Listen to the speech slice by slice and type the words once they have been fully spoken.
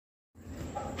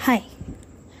Hi,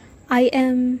 I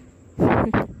am.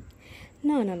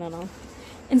 No.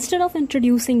 Instead of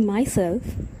introducing myself,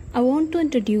 I want to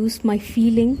introduce my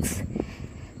feelings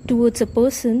towards a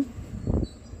person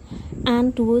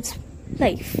and towards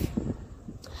life.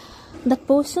 That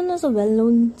person is a well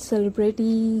known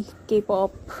celebrity, K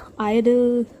pop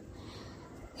idol.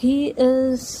 He he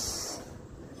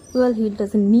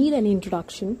doesn't need any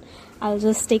introduction. I'll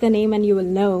just take a name and you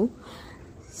will know.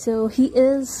 So, he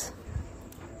is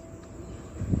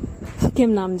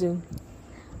Kim Namjoon,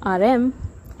 RM,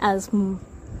 as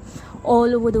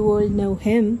all over the world know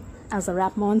him as a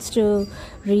rap monster,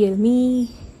 real me,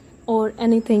 or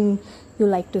anything you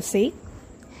like to say.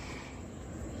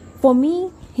 For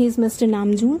me, he's Mr.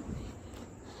 Namjoon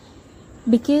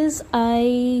because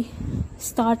I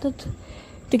started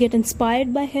to get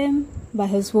inspired by him, by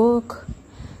his work,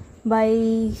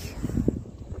 by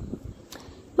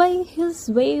his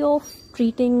way of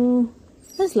treating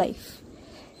his life.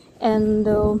 And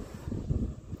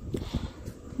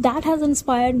that has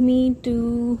inspired me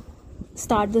to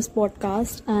start this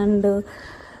podcast and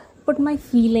put my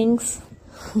feelings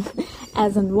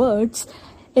as in words,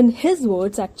 in his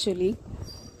words actually.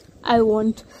 I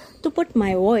want to put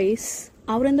my voice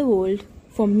out in the world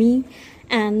for me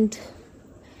and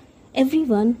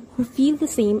everyone who feel the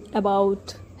same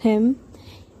about him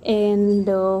and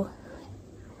their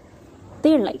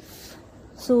life.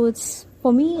 So it's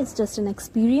for me, it's just an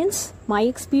experience, my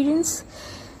experience,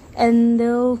 and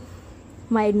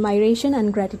my admiration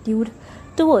and gratitude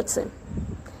towards him.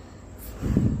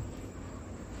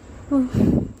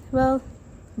 Well,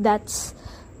 that's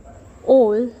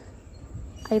all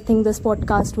I think this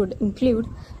podcast would include,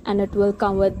 and it will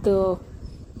come with the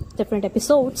different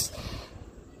episodes.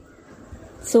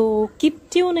 So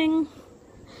keep tuning.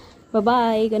 Bye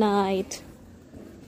bye. Good night.